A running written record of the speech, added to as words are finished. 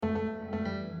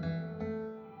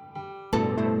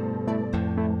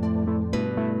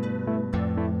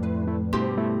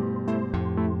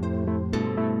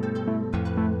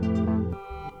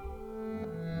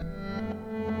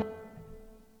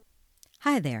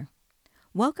there.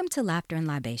 Welcome to Laughter and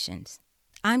Libations.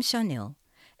 I'm Chanel,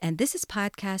 and this is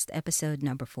podcast episode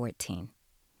number 14.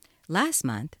 Last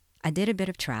month, I did a bit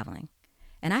of traveling,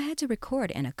 and I had to record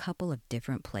in a couple of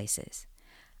different places.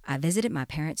 I visited my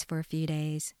parents for a few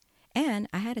days, and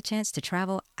I had a chance to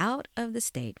travel out of the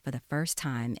state for the first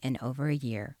time in over a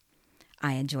year.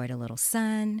 I enjoyed a little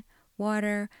sun,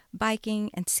 water,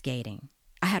 biking, and skating.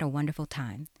 I had a wonderful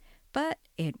time, but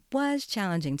it was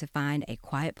challenging to find a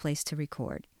quiet place to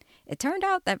record. It turned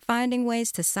out that finding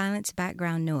ways to silence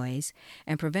background noise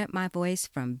and prevent my voice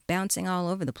from bouncing all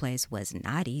over the place was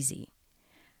not easy.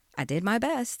 I did my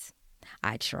best.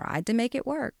 I tried to make it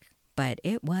work, but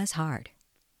it was hard.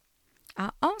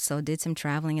 I also did some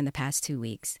traveling in the past 2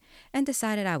 weeks and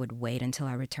decided I would wait until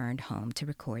I returned home to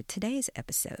record today's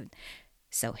episode.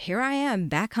 So here I am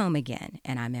back home again,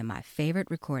 and I'm in my favorite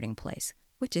recording place,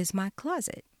 which is my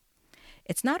closet.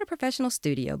 It's not a professional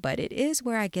studio, but it is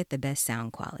where I get the best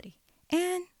sound quality.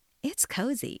 And it's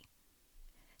cozy.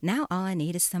 Now all I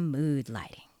need is some mood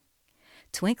lighting.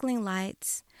 Twinkling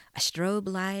lights, a strobe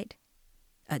light,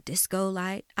 a disco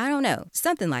light, I don't know,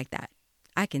 something like that.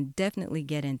 I can definitely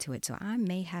get into it, so I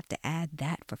may have to add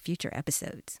that for future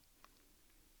episodes.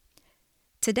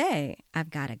 Today, I've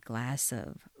got a glass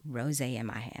of rosé in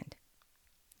my hand.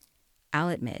 I'll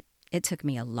admit, it took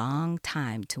me a long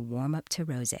time to warm up to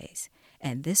rosés,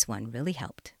 and this one really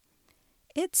helped.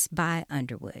 It's by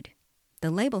Underwood. The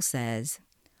label says,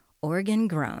 Oregon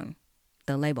grown.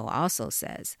 The label also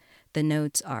says the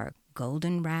notes are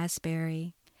golden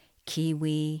raspberry,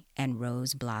 kiwi, and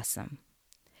rose blossom.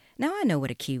 Now I know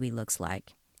what a kiwi looks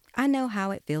like. I know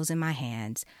how it feels in my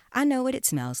hands. I know what it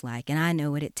smells like, and I know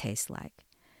what it tastes like.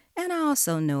 And I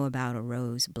also know about a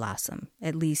rose blossom,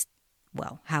 at least,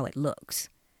 well, how it looks.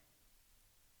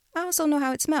 I also know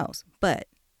how it smells, but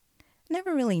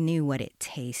never really knew what it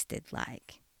tasted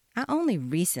like. I only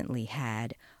recently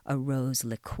had a rose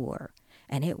liqueur,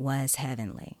 and it was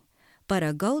heavenly. But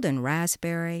a golden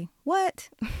raspberry, what?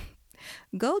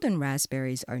 Golden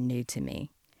raspberries are new to me.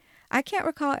 I can't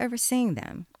recall ever seeing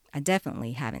them. I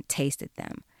definitely haven't tasted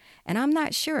them, and I'm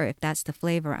not sure if that's the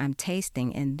flavor I'm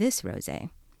tasting in this rosé.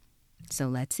 So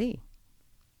let's see.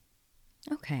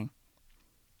 Okay,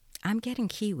 I'm getting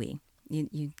kiwi.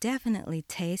 You definitely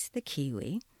taste the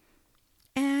kiwi.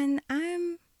 And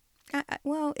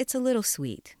well, it's a little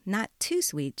sweet. Not too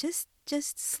sweet, just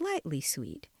slightly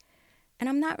sweet. And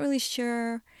I'm not really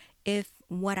sure if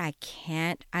what I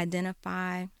can't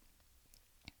identify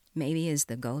maybe is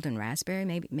the golden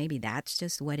raspberry. Maybe that's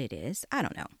just what it is. I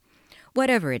don't know.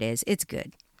 Whatever it is, it's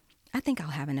good. I think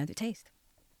I'll have another taste.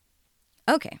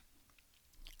 Okay.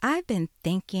 I've been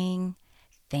thinking.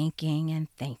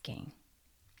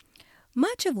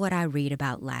 Much of what I read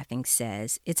about laughing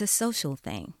says it's a social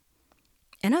thing.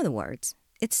 In other words,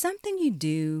 it's something you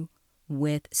do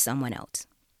with someone else.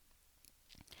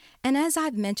 And as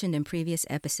I've mentioned in previous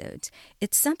episodes,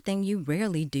 it's something you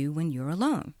rarely do when you're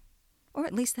alone. Or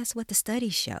at least that's what the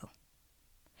studies show.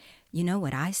 You know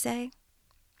what I say?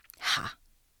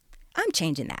 I'm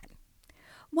changing that.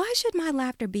 Why should my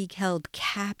laughter be held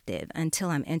captive until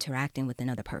I'm interacting with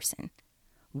another person?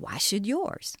 Why should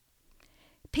yours?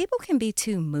 People can be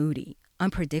too moody,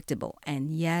 unpredictable,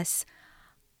 and yes,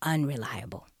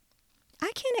 unreliable.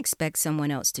 I can't expect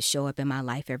someone else to show up in my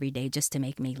life every day just to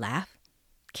make me laugh.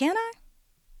 Can I?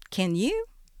 Can you?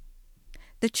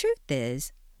 The truth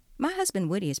is, my husband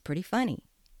Woody is pretty funny.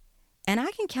 And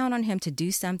I can count on him to do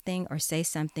something or say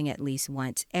something at least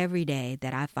once every day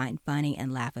that I find funny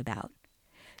and laugh about.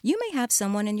 You may have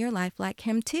someone in your life like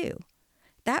him too.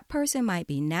 That person might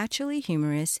be naturally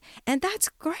humorous, and that's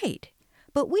great.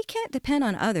 But we can't depend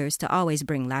on others to always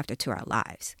bring laughter to our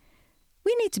lives.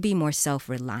 We need to be more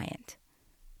self-reliant.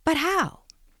 But how?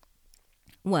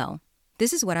 Well,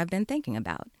 this is what I've been thinking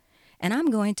about, and I'm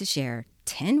going to share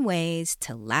 10 ways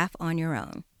to laugh on your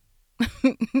own.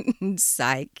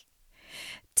 Psych.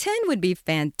 10 would be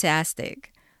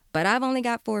fantastic, but I've only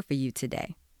got 4 for you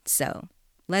today. So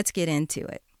let's get into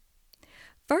it.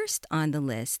 First on the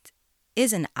list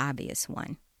is an obvious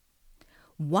one.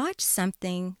 Watch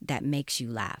something that makes you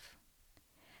laugh.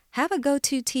 Have a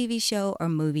go-to TV show or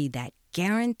movie that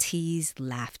guarantees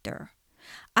laughter.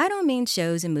 I don't mean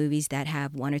shows and movies that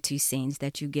have 1 or 2 scenes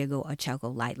that you giggle or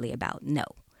chuckle lightly about. No,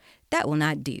 that will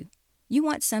not do. You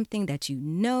want something that you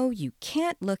know you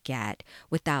can't look at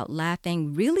without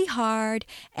laughing really hard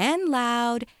and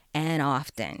loud and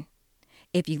often.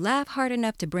 If you laugh hard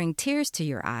enough to bring tears to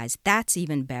your eyes, that's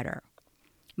even better.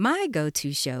 My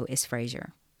go-to show is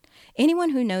Frasier. Anyone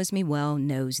who knows me well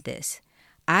knows this.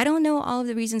 I don't know all of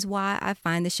the reasons why I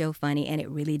find the show funny, and it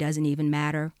really doesn't even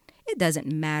matter. It doesn't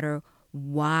matter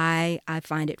why I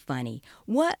find it funny.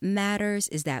 What matters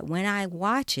is that when I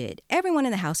watch it, everyone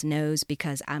in the house knows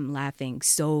because I'm laughing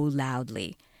so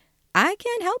loudly. I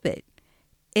can't help it.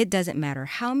 It doesn't matter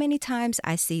how many times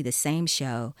I see the same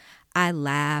show, I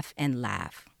laugh and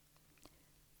laugh.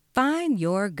 Find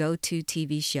your go-to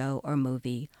TV show or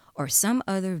movie or some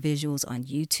other visuals on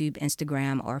YouTube,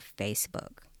 Instagram, or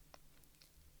Facebook.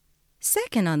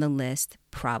 Second on the list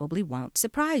probably won't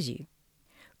surprise you.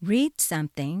 Read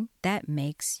something that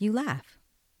makes you laugh.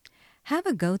 Have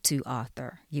a go-to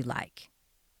author you like.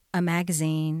 A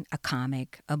magazine, a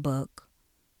comic, a book,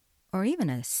 or even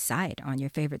a site on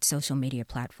your favorite social media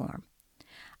platform.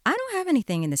 I don't have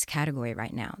anything in this category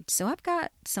right now, so I've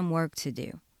got some work to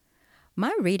do.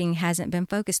 My reading hasn't been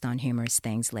focused on humorous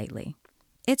things lately.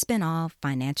 It's been all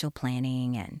financial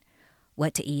planning and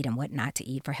what to eat and what not to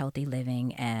eat for healthy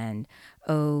living and,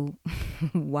 oh,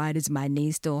 why does my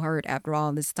knee still hurt after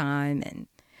all this time? And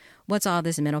what's all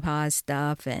this menopause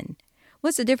stuff? And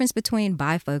what's the difference between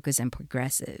bifocals and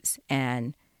progressives?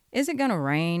 And is it going to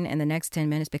rain in the next 10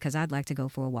 minutes because I'd like to go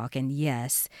for a walk? And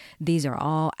yes, these are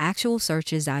all actual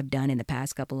searches I've done in the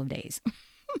past couple of days.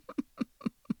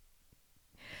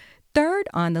 Third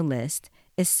on the list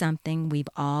is something we've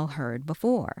all heard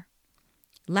before.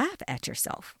 Laugh at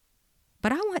yourself.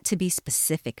 But I want to be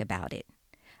specific about it.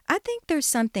 I think there's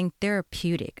something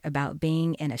therapeutic about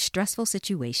being in a stressful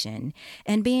situation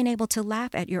and being able to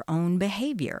laugh at your own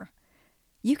behavior.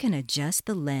 You can adjust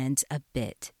the lens a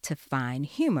bit to find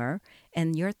humor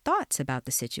in your thoughts about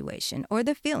the situation or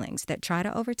the feelings that try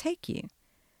to overtake you.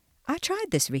 I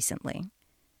tried this recently.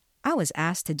 I was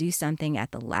asked to do something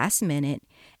at the last minute,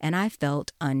 and I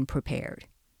felt unprepared.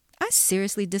 I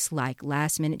seriously dislike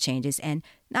last-minute changes and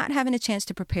not having a chance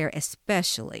to prepare,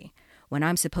 especially when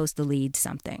I'm supposed to lead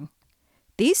something.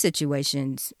 These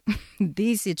situations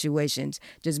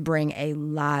just bring a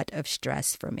lot of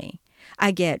stress for me.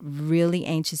 I get really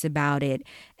anxious about it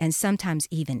and sometimes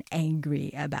even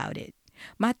angry about it.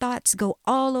 My thoughts go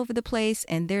all over the place,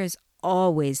 and there's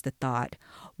always the thought,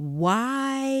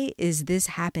 why is this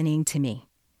happening to me?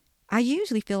 I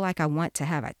usually feel like I want to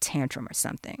have a tantrum or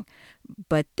something,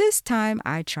 but this time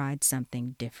I tried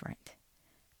something different.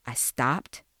 I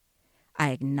stopped. I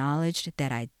acknowledged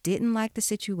that I didn't like the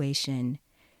situation.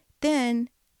 Then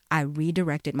I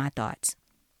redirected my thoughts.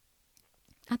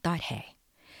 I thought, hey,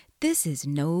 this is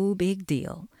no big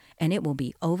deal, and it will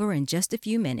be over in just a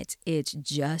few minutes. It's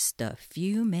just a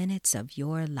few minutes of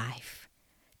your life.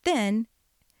 Then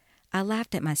I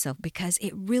laughed at myself because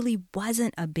it really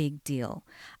wasn't a big deal.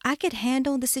 I could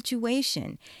handle the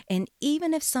situation, and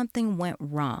even if something went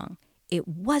wrong, it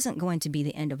wasn't going to be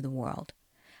the end of the world.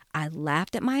 I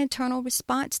laughed at my internal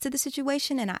response to the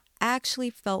situation, and I actually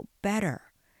felt better.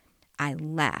 I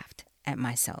laughed at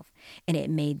myself, and it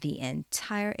made the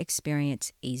entire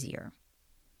experience easier.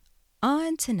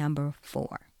 On to number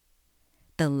 4.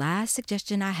 The last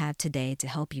suggestion I have today to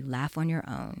help you laugh on your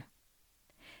own.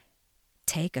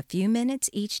 Take a few minutes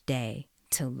each day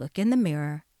to look in the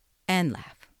mirror and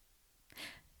laugh.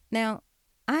 Now,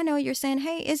 I know you're saying,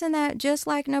 hey, isn't that just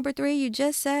like number 3? You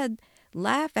just said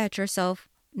laugh at yourself.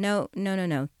 No.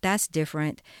 That's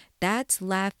different. That's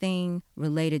laughing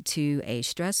related to a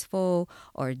stressful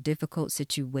or difficult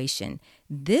situation.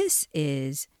 This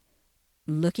is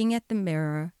looking at the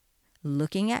mirror,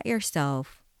 looking at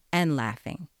yourself, and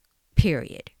laughing.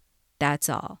 Period. That's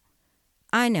all.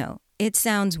 I know, it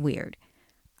sounds weird.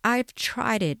 I've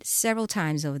tried it several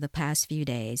times over the past few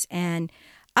days, and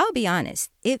I'll be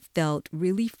honest, it felt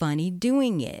really funny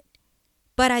doing it.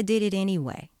 But I did it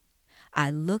anyway. I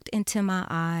looked into my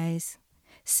eyes,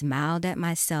 smiled at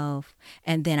myself,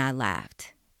 and then I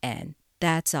laughed. And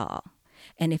that's all.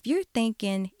 And if you're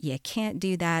thinking you can't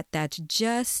do that, that's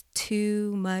just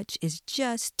too much, it's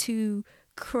just too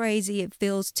crazy, it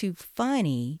feels too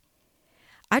funny,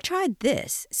 I tried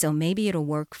this, so maybe it'll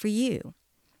work for you.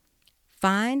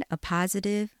 Find a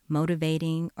positive,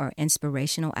 motivating, or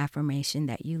inspirational affirmation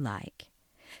that you like.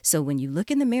 So when you look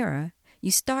in the mirror,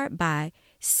 you start by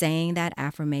saying that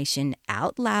affirmation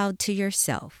out loud to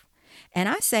yourself. And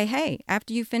I say, hey,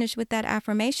 after you finish with that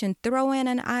affirmation, throw in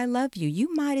an I love you.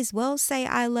 You might as well say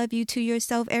I love you to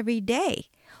yourself every day.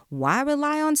 Why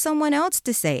rely on someone else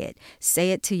to say it?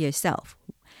 Say it to yourself.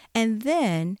 And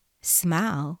then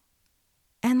smile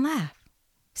and laugh.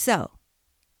 So,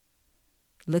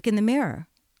 look in the mirror.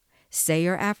 Say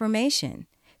your affirmation.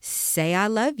 Say I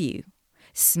love you.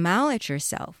 Smile at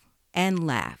yourself and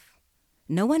laugh.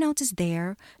 No one else is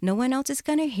there. No one else is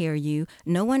going to hear you.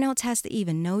 No one else has to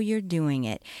even know you're doing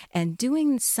it. And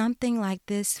doing something like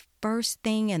this first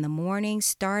thing in the morning,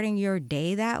 starting your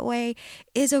day that way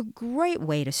is a great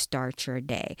way to start your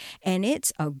day. And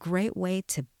it's a great way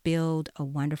to build a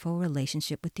wonderful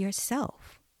relationship with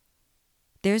yourself.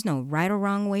 There's no right or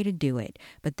wrong way to do it,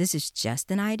 but this is just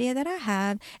an idea that I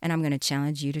have, and I'm going to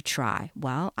challenge you to try.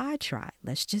 Well, I try.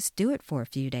 Let's just do it for a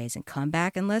few days and come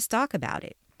back and let's talk about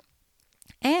it.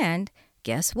 And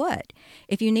guess what?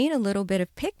 If you need a little bit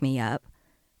of pick-me-up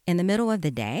in the middle of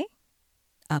the day,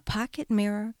 a pocket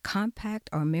mirror, compact,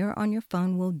 or mirror on your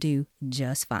phone will do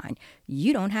just fine.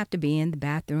 You don't have to be in the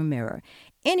bathroom mirror.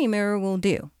 Any mirror will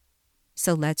do.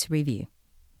 So let's review.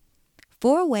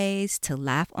 4 ways to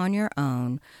laugh on your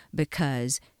own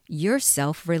because you're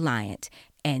self-reliant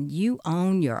and you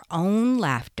own your own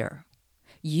laughter.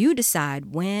 You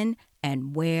decide when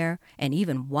and where and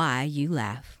even why you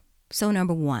laugh. So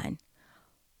number 1,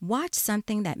 watch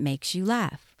something that makes you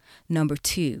laugh. Number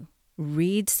 2,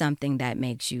 read something that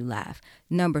makes you laugh.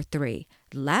 Number 3,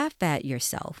 laugh at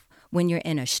yourself when you're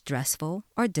in a stressful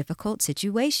or difficult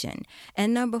situation.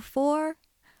 And number 4,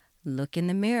 look in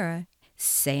the mirror.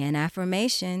 Say an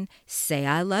affirmation, say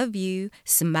I love you,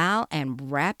 smile,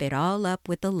 and wrap it all up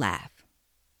with a laugh.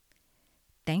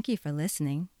 Thank you for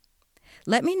listening.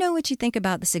 Let me know what you think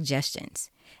about the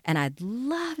suggestions, and I'd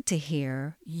love to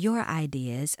hear your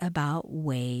ideas about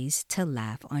ways to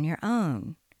laugh on your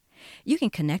own. You can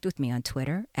connect with me on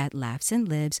Twitter at Laughs and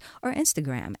Libs or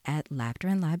Instagram at Laughter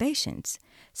and Libations.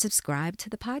 Subscribe to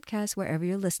the podcast wherever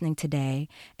you're listening today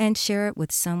and share it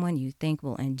with someone you think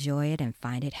will enjoy it and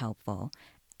find it helpful.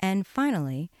 And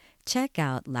finally, check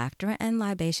out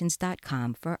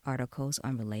laughterandlibations.com for articles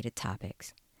on related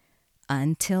topics.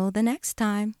 Until the next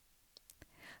time,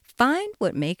 find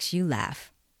what makes you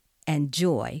laugh, and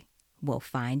joy will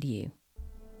find you.